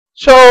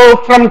So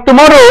from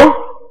tomorrow,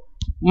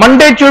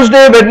 Monday,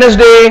 Tuesday,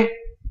 Wednesday,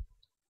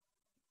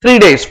 3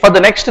 days for the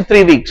next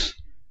 3 weeks.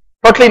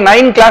 Totally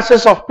 9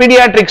 classes of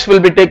pediatrics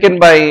will be taken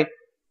by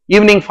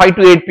evening 5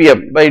 to 8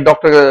 p.m. by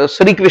Dr.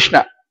 Sri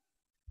Krishna,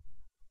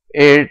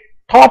 a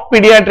top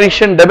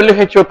pediatrician,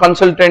 WHO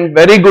consultant,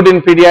 very good in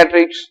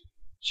pediatrics.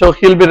 So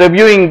he'll be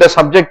reviewing the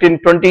subject in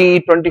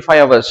 20-25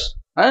 hours.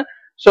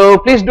 So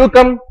please do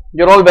come.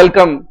 You're all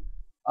welcome.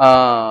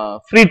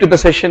 Free to the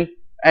session,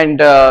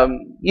 and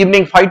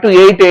evening 5 to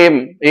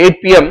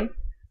 8 p.m.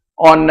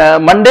 on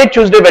Monday,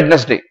 Tuesday,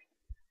 Wednesday.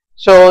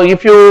 So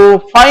if you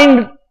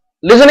find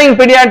listening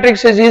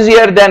pediatrics is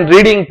easier than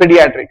reading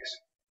pediatrics,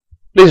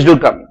 please do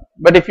come.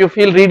 But if you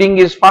feel reading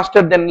is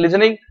faster than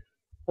listening,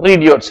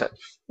 read yourself,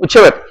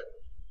 whichever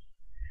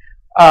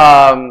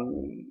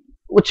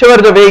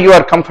the way you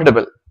are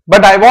comfortable.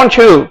 But I want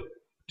you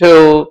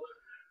to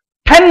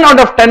 10 out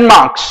of 10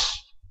 marks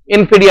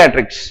in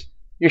pediatrics.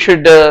 You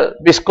should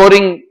be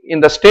scoring in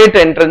the state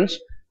entrance,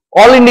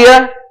 all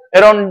India,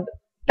 around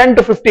 10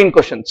 to 15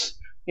 questions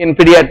in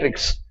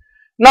pediatrics.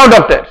 Now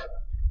doctor,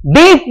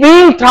 deep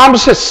vein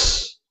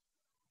thrombosis,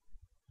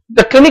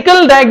 the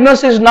clinical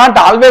diagnosis is not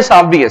always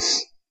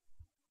obvious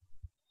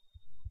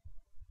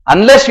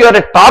unless you are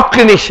a top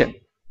clinician,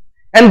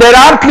 and there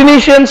are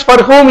clinicians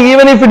for whom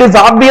even if it is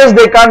obvious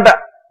they can't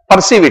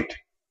perceive it.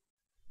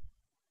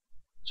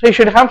 So you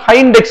should have high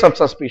index of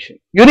suspicion.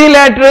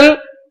 Unilateral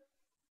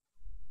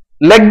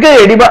leg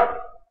edema.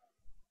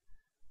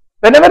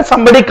 Whenever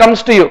somebody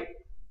comes to you,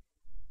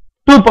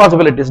 2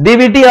 possibilities,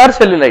 DVT or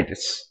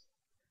cellulitis.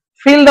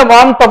 Feel the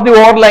warmth of the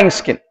overlying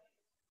skin.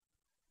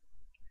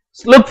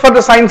 Look for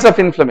the signs of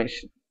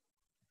inflammation.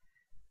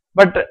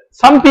 But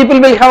some people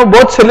will have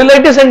both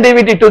cellulitis and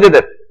DVT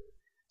together.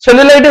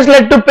 Cellulitis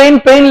led to pain,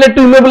 pain led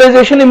to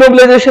immobilization,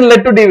 immobilization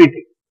led to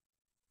DVT.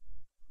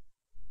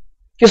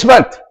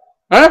 Kismat.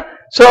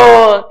 So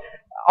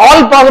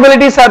all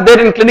possibilities are there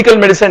in clinical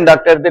medicine,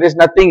 doctor. There is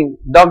nothing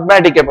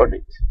dogmatic about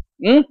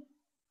it.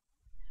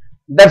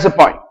 That's the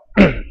point.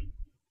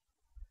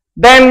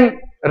 Then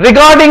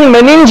regarding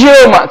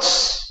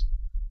meningiomas,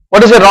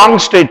 what is a wrong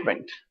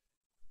statement?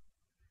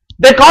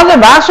 They cause a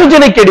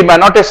vasogenic edema,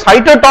 not a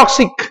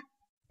cytotoxic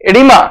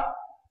edema,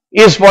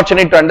 is what you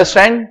need to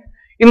understand.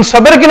 In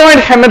subarachnoid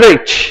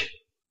hemorrhage,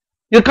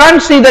 you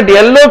can't see that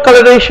yellow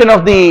coloration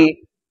of the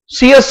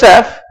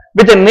CSF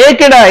with a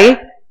naked eye,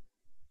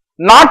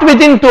 not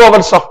within 2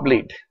 hours of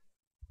bleed.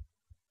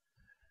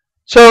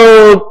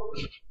 So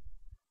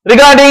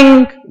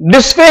regarding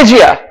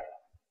dysphagia,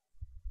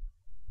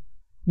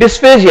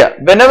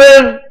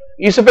 whenever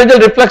esophageal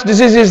reflux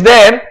disease is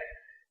there,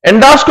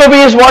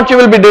 endoscopy is what you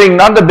will be doing,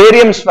 not the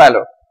barium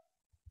swallow,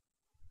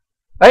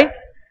 right?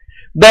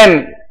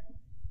 Then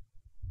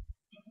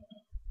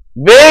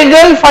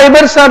vagal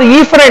fibers are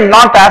efferent,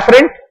 not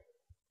afferent,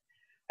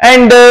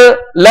 and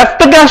left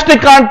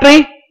gastric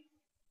artery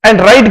and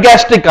right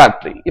gastric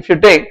artery. If you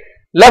take,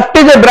 left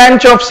is a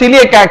branch of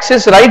celiac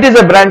axis, right is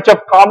a branch of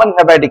common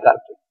hepatic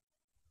artery.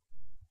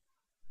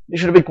 You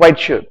should be quite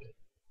sure,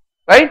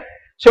 right?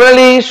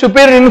 Similarly,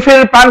 superior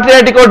inferior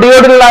pancreatic or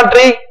duodenal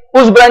artery,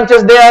 whose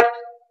branches they are?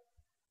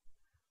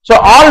 So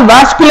all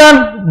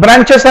vascular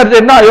branches are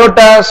there,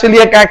 aorta,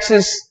 celiac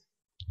axis,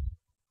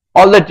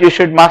 all that you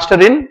should master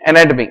in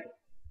anatomy.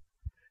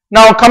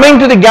 Now coming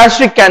to the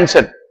gastric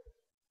cancer,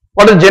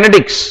 what is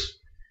genetics?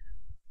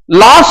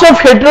 Loss of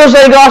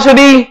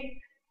heterozygosity,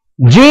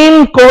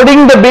 gene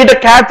coding the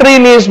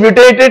beta-catenin is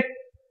mutated,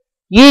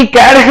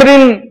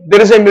 E-cadherin,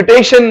 there is a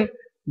mutation,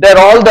 there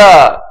are all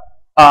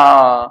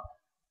the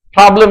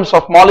problems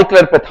of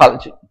molecular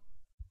pathology.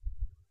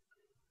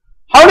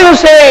 How do you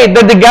say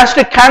that the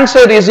gastric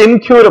cancer is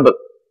incurable?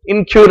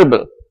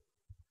 Incurable.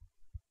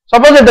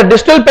 Suppose that the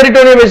distal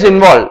peritoneum is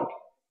involved.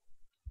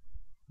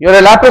 You are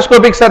a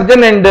laparoscopic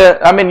surgeon and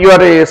you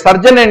are a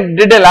surgeon and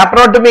did a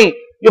laparotomy.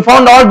 You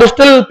found all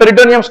distal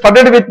peritoneum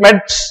studded with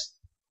meds.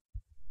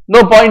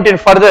 No point in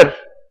further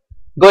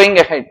going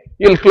ahead.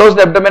 You will close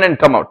the abdomen and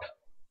come out.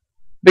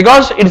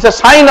 Because it is a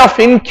sign of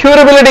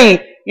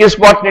incurability is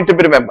what need to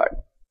be remembered.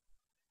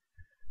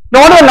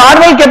 Now what is the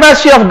normal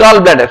capacity of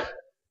gallbladder?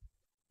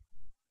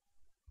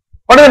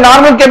 What is the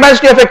normal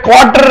capacity of a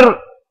quarter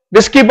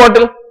whiskey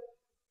bottle?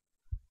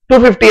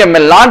 250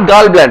 ml, not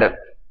gallbladder.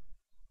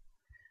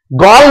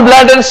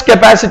 Gallbladder's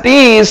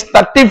capacity is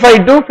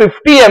 35 to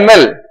 50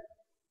 ml.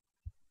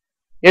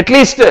 At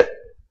least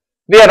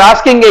we are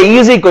asking a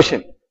easy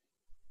question.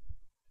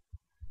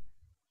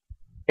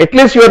 At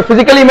least your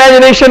physical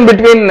imagination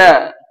between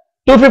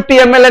 250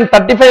 ml and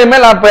 35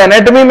 ml आप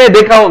anatomy में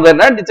देखा होगा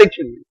ना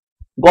dissection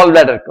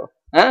gallbladder को.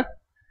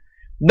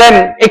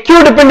 Then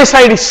acute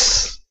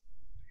appendicitis.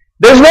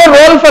 There is no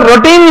role for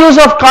routine use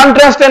of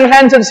contrast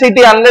enhanced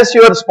CT unless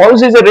your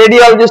spouse is a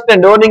radiologist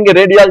and owning a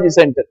radiology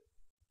center.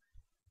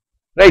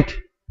 Right.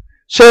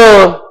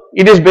 So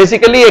it is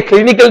basically a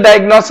clinical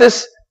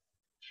diagnosis.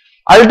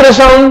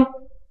 Ultrasound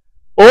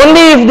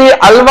only if the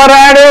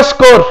Alvarado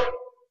score,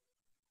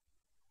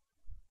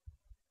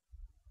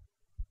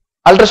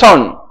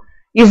 ultrasound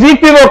is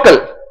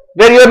equivocal,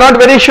 where you are not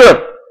very sure,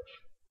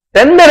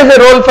 then there is a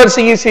role for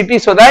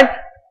CECT so that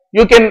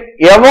you can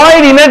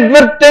avoid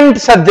inadvertent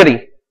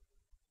surgery,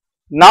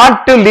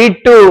 not to lead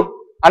to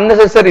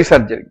unnecessary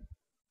surgery.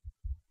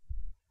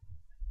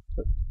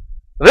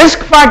 Risk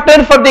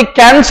factor for the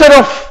cancer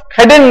of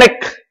head and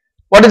neck.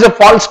 What is a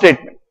false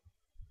statement?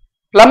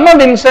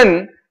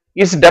 Plummer-Vinson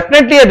is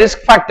definitely a risk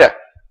factor.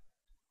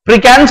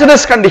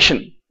 Precancerous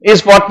condition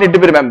is what need to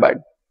be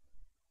remembered.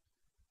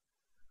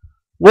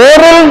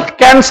 Oral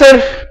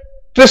cancer,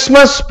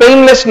 trismus,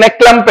 painless neck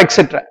lump,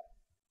 etc.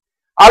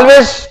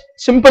 Always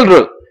simple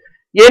rule.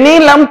 Any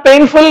lump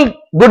painful,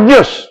 good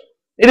news.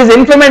 It is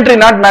inflammatory,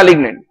 not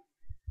malignant.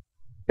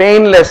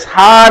 Painless,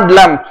 hard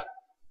lump.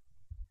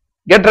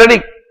 Get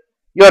ready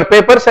your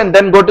papers and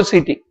then go to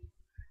CT.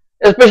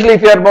 Especially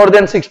if you are more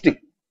than 60.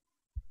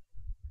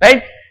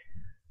 Right?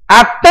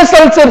 Aphthous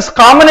ulcers,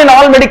 common in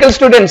all medical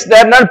students, they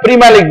are not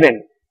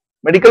pre-malignant.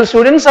 Medical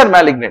students are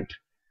malignant.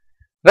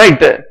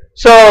 Right?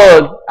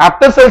 So,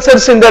 aphthous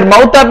ulcers in their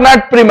mouth are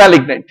not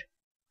pre-malignant.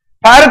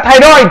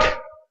 Parathyroid,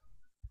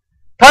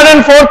 third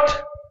and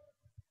fourth,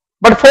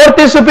 but fourth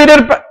is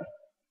superior,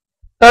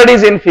 third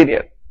is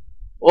inferior.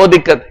 Oh,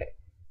 dikkat hai.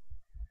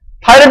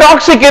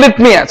 Thyrotoxic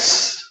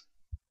arrhythmias,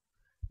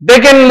 they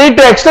can lead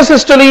to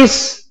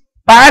extrasystoles,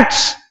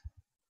 PATs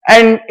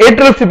and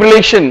atrial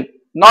fibrillation,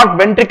 not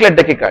ventricular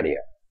tachycardia.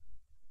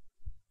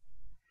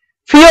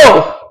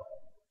 FeO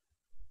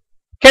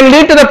can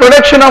lead to the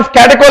production of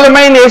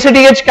catecholamine,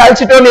 ACTH,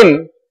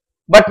 calcitonin,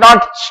 but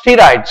not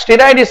steroid.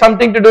 Steroid is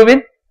something to do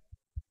with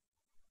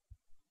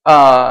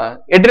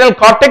adrenal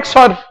cortex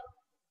or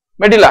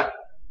medulla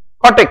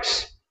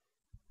cortex,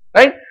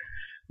 right?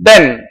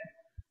 Then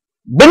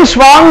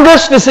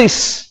Binswanger's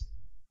disease.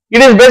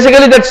 It is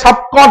basically that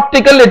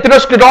subcortical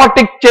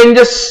atherosclerotic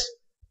changes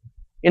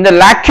in the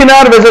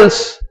lacunar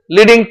vessels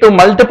leading to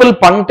multiple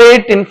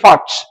punctate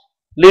infarcts,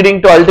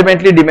 leading to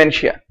ultimately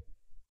dementia,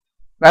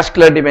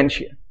 vascular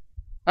dementia.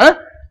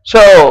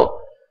 So,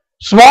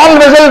 small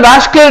vessel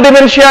vascular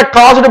dementia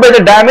caused by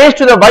the damage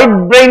to the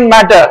white brain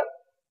matter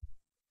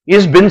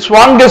is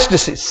Binswanger's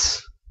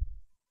disease.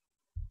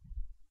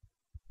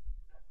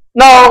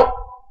 Now,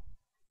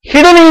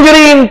 hidden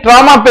injury in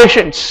trauma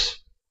patients.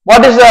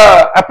 What is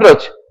the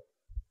approach?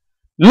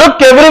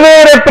 Look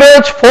everywhere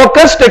approach,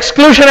 focused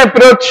exclusion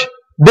approach,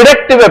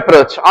 directive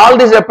approach. All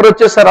these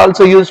approaches are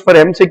also used for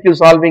MCQ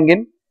solving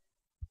in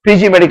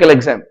PG medical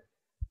exam.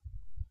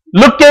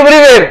 Look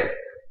everywhere,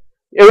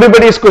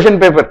 everybody's question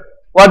paper,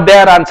 what they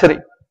are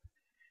answering.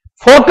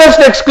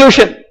 Focused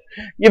exclusion.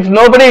 If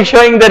nobody is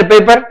showing their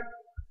paper,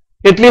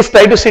 at least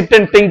try to sit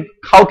and think,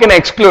 how can I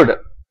exclude?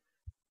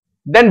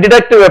 Then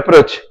deductive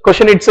approach.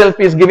 Question itself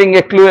is giving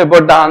a clue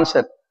about the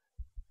answer.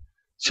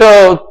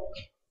 So,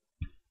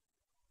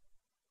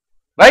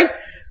 right?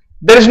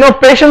 There is no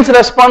patient's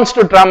response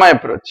to trauma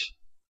approach.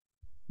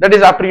 That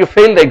is after you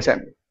fail the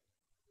exam.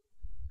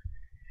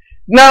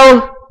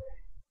 Now,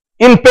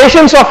 in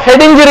patients of head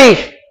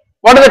injury,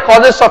 what are the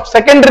causes of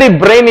secondary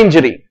brain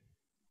injury?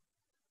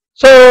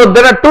 So,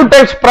 there are two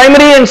types,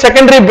 primary and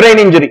secondary brain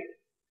injury.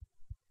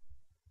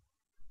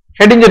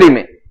 Head injury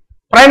में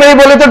primary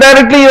बोले तो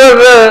directly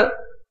your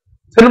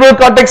cerebral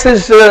cortex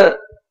is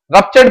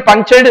ruptured,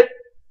 punctured,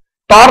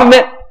 torn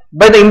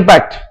by the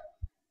impact.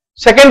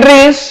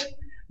 Secondary is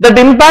that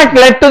impact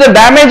led to the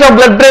damage of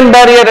blood-brain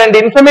barrier and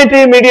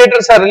inflammatory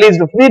mediators are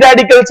released, free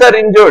radicals are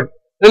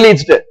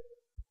released.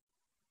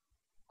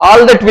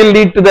 All that will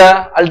lead to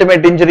the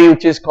ultimate injury,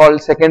 which is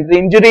called secondary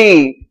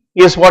injury,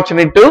 is what you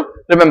need to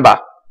remember.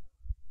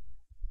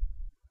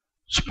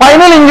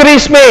 Spinal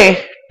injuries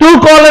may,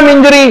 two-column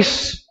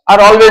injuries are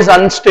always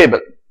unstable.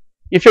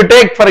 If you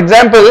take, for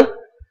example,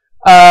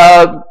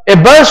 a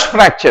burst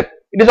fracture,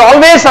 it is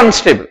always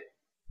unstable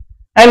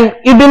and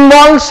it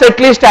involves at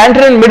least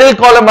anterior and middle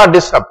column are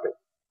disrupted.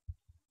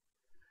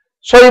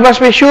 So you must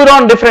be sure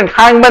on different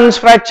Hangman's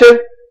fracture,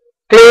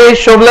 Clay,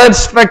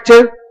 Chauvelaire's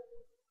fracture,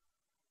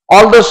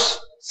 all those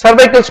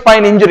cervical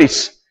spine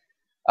injuries.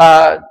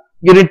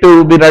 You need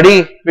to be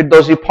ready with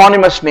those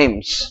eponymous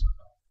names.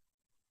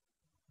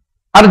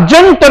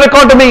 Urgent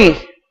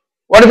thoracotomy,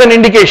 what is an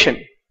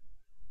indication?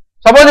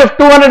 Suppose if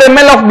 200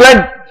 ml of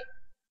blood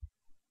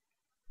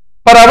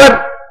per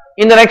hour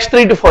in the next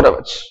 3 to 4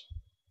 hours,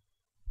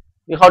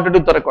 you have to do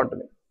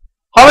thoracotomy.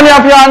 How many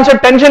of you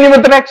answered tension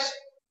pneumothorax?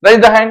 Raise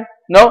the hand.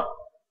 No?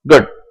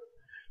 Good.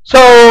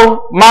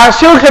 So,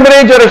 massive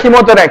hemorrhage or a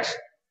hemothorax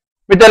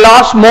with a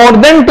loss more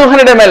than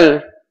 200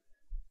 ml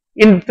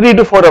in 3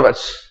 to 4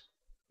 hours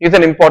is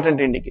an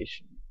important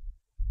indication.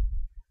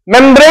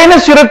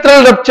 Membranous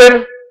urethral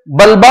rupture,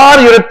 bulbar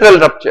urethral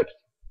rupture.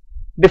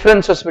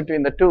 Differences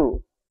between the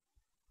two.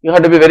 You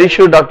have to be very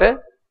sure,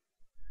 doctor.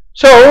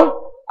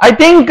 So, I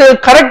think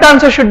correct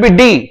answer should be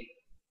D,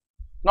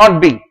 not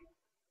B.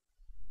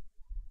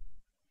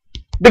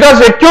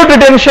 Because acute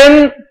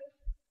retention,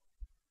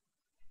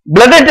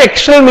 blooded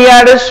external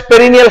meatus,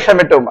 perineal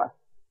hematoma.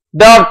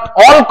 They are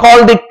all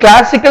called the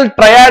classical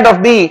triad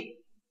of the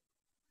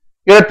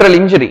urethral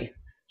injury.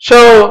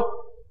 So,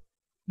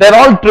 They're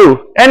all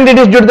true, and it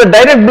is due to the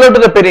direct blow to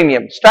the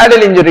perineum.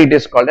 Straddle injury it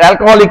is called.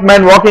 Alcoholic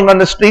man walking on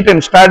the street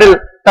and straddle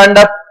turned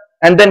up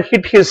and then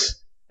hit his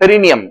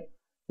perineum,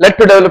 led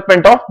to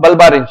development of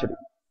bulbar injury.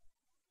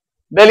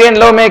 Belian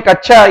law में एक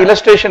अच्छा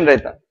illustration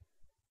रहता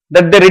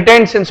that they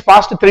retained since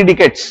past 3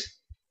 decades.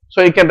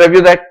 So you can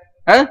review that.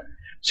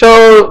 So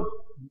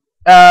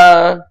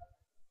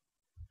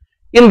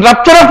in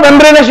rupture of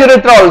membranous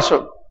urethra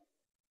also,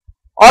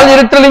 all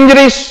urethral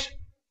injuries,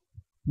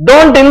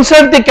 don't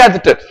insert the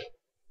catheter.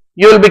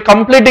 You will be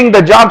completing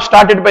the job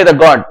started by the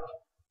god.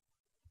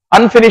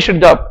 Unfinished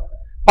job.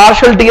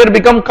 Partial tear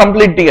become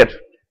complete tear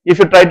if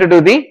you try to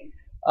do the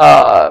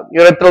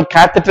urethral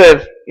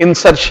catheter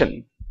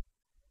insertion.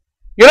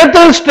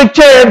 Urethral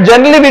stricture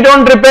generally we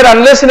don't repair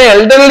unless in an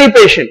elderly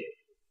patient.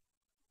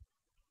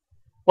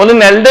 Only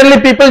in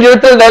elderly people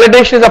urethral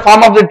dilatation is a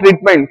form of the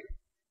treatment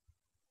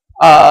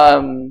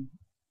and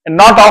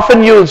not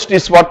often used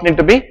is what need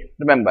to be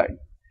remembered.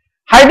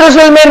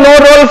 Hydrocele may no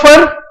role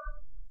for,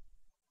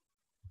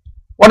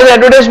 what is the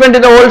advertisement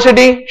in the old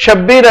city?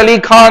 Shabbir Ali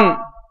Khan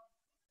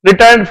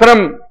returned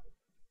from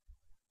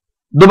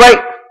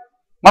Dubai,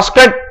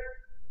 Muscat,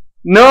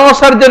 no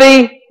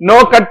surgery,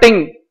 no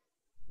cutting,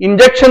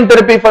 injection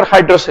therapy for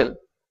hydrocele.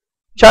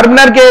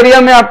 Charminar के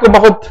area में आपको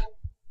बहुत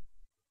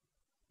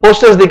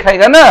posters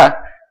दिखाएगा ना,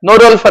 no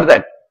role for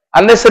that.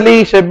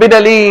 Unnecessarily Shabbir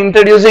Ali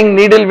introducing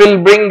needle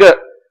will bring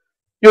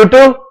you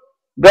to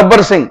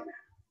Gabbar Singh.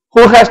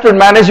 Who has to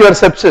manage your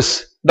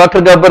sepsis? Dr.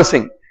 Gabbar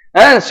Singh.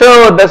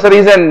 So that's the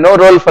reason, no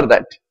role for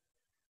that.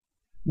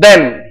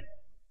 Then,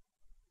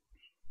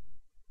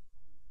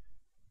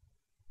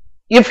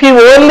 if he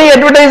only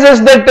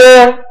advertises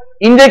that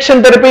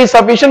injection therapy is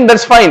sufficient,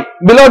 that's fine.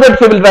 Below that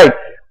he will write,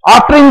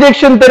 after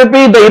injection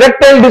therapy, the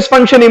erectile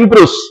dysfunction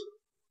improves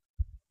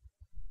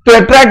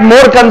to attract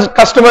more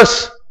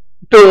customers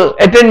to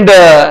attend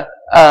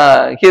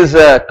his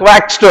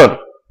quack store.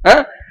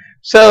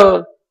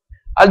 So,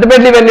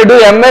 ultimately when you do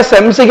MS,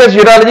 MCQs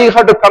urology, you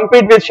have to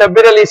compete with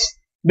Shabbir Ali's,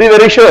 be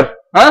very sure.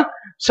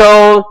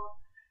 So,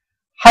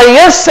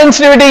 highest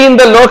sensitivity in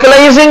the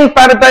localizing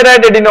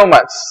parathyroid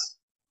adenomas.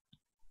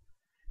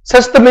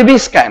 Sestamibi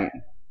scan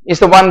is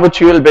the one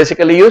which you will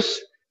basically use.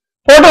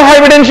 Portal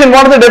hypertension,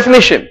 what is the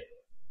definition?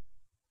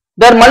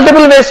 There are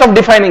multiple ways of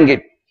defining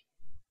it.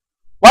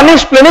 One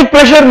is splenic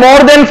pressure more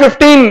than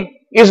 15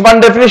 is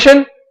one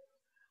definition,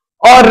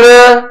 or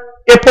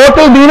a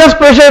portal venous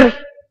pressure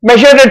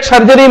measured at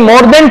surgery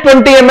more than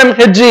 20 mm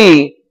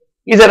Hg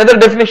is another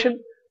definition,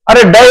 or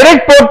a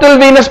direct portal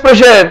venous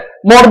pressure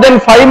more than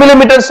 5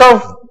 millimeters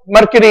of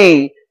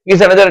mercury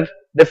is another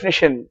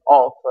definition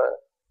of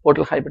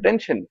portal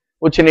hypertension,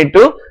 which you need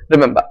to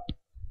remember.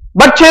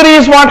 Butchery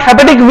is what?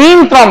 Hepatic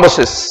vein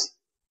thrombosis.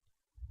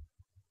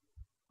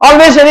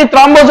 Always any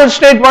thrombosis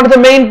state, what is the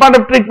main part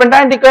of treatment?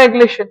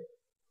 Anticoagulation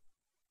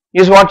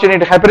is what you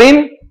need.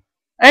 Heparin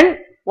and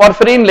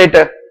warfarin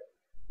later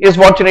is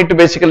what you need to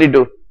basically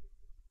do.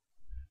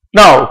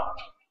 Now,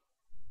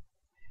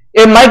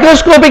 a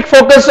microscopic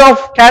focus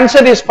of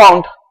cancer is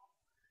found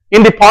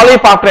in the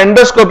polyp after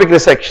endoscopic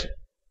resection.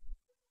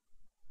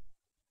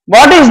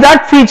 What is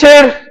that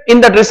feature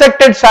in that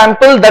resected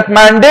sample that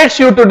mandates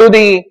you to do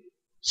the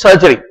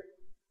surgery?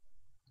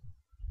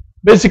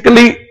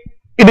 Basically,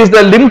 it is the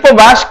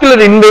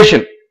lymphovascular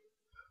invasion.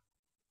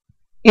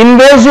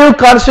 Invasive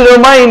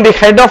carcinoma in the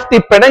head of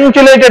the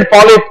pedunculated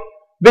polyp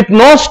with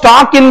no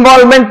stalk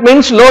involvement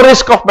means low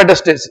risk of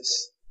metastasis,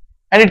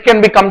 and it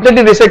can be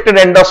completely resected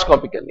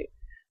endoscopically.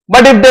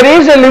 But if there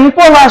is a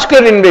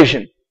lymphovascular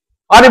invasion,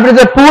 or if it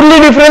is a poorly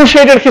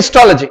differentiated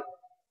histology,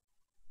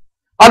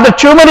 or the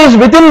tumor is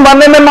within 1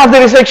 mm of the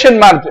resection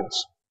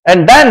margins,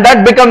 and then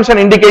that becomes an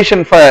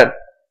indication for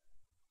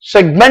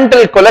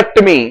segmental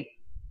colectomy,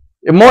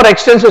 a more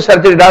extensive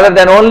surgery rather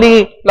than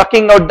only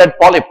plucking out that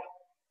polyp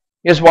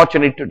is what you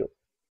need to do.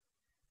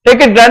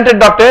 Take it granted,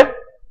 doctor,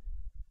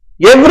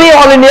 every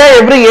All India,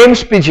 every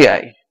AIIMS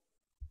PGI,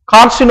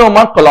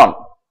 carcinoma colon,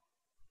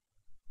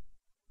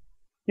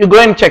 you go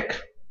and check.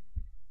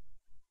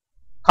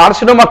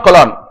 Carcinoma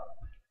colon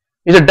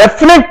is a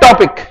definite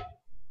topic.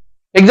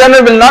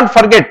 Examiner will not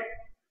forget.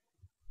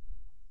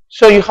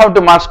 So you have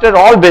to master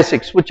all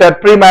basics, which are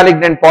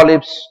pre-malignant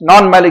polyps,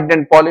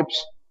 non-malignant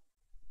polyps.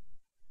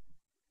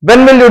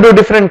 When will you do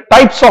different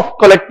types of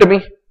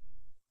colectomy?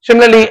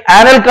 Similarly,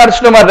 anal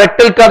carcinoma,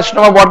 rectal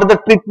carcinoma, what are the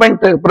treatment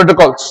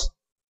protocols?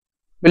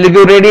 Will you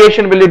give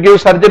radiation? Will you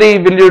give surgery?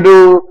 Will you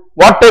do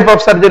what type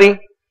of surgery?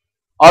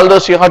 All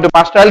those you have to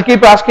master. I will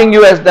keep asking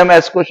you as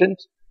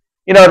questions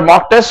in our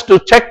mock test to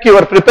check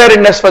your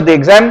preparedness for the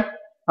exam.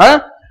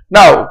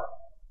 Now,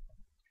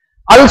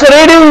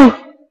 ulcerative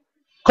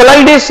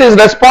colitis is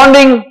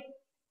responding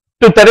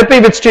to therapy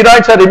with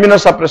steroids or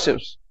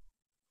immunosuppressives.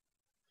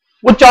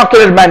 Which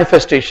ocular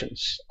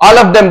manifestations? All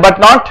of them, but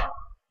not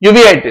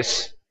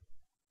uveitis.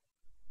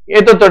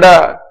 ये तो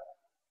थोड़ा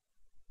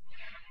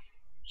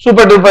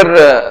super duper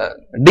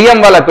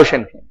DM वाला question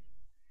है.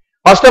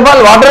 First of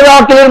all, what are the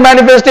ocular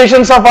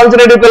manifestations of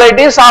ulcerative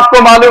colitis?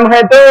 आपको मालूम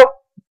है तो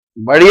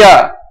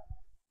बढ़िया,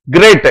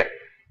 great.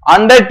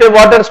 On that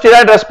water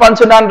steroid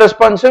responsive,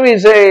 non-responsive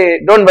is a,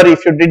 don't worry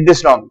if you did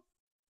this wrong.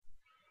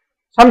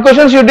 Some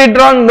questions you did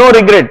wrong, no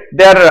regret.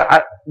 They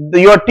are,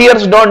 your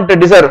tears don't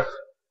deserve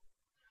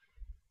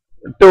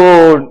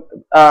to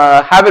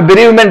have a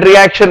bereavement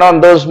reaction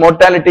on those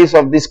mortalities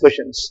of these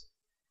questions.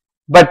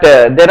 But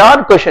there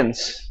are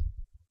questions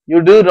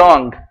you do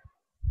wrong.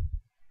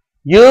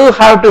 You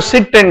have to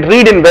sit and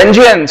read in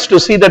vengeance to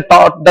see that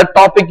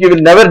topic you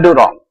will never do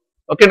wrong.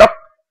 Okay, doc?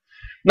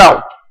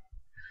 Now,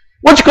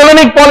 which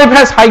colonic polyp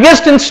has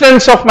highest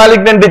incidence of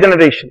malignant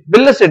degeneration?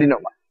 Villus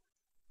adenoma,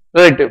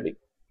 relatively.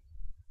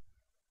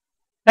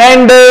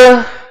 And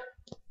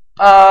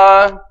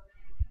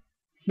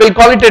we'll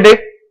call it a day.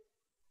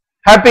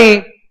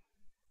 Happy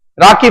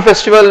Rakhi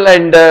festival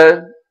and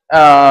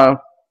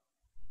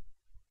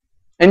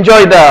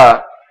enjoy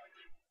the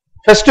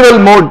festival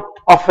mode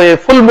of a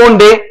full moon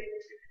day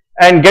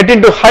and get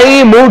into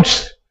high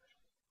moods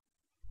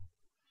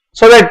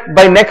so that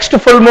by next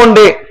full moon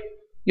day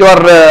you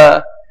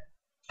are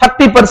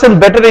 30%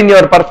 better in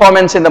your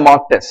performance in the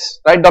mock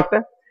test, right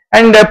doctor?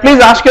 And please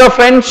ask your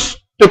friends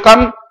to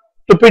come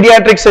to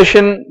pediatric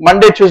session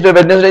Monday, Tuesday,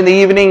 Wednesday in the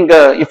evening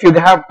if you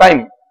have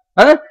time.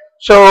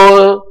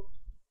 So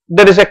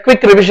there is a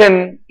quick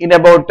revision in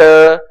about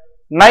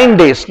 9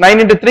 days, 9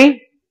 into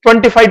 3,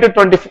 25 to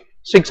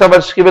 26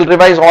 hours he will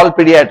revise all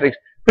pediatrics.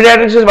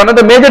 Pediatrics is one of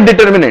the major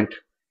determinant.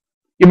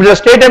 If it is a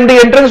state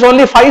MD entrance,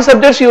 only 5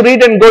 subjects you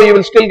read and go, you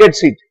will still get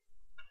seat.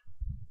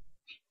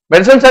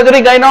 Medicine,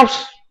 surgery,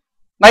 gynocs,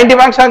 90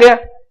 marks आ गया.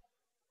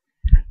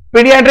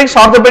 Pediatrics,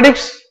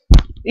 orthopedics,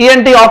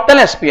 ENT, optal,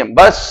 SPM,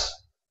 बस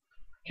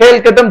खेल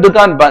खत्म,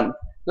 दुकान बंद.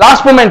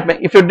 Last moment में,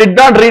 if you did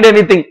not read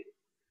anything,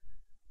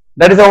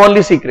 that is the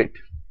only secret.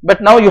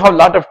 But now you have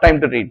lot of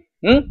time to read.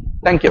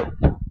 Thank you.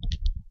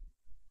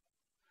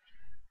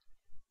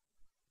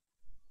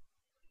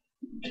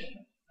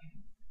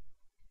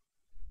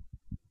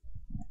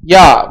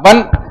 Yeah,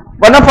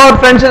 one of our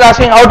friends is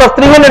asking, out of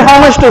 300 how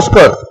much to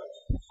score?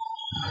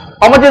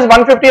 How much is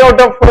 150 out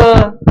of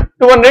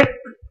 200?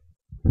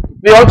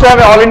 We also have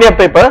an all India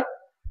paper.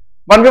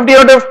 150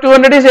 out of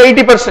 200 is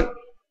 80%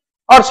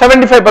 or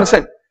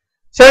 75%.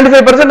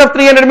 75% of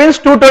 300 means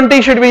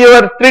 220 should be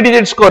your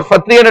 3-digit score for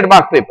 300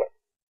 mark paper.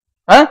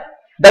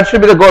 That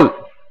should be the goal.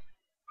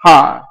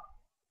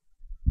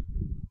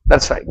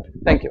 That's right.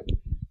 Thank you.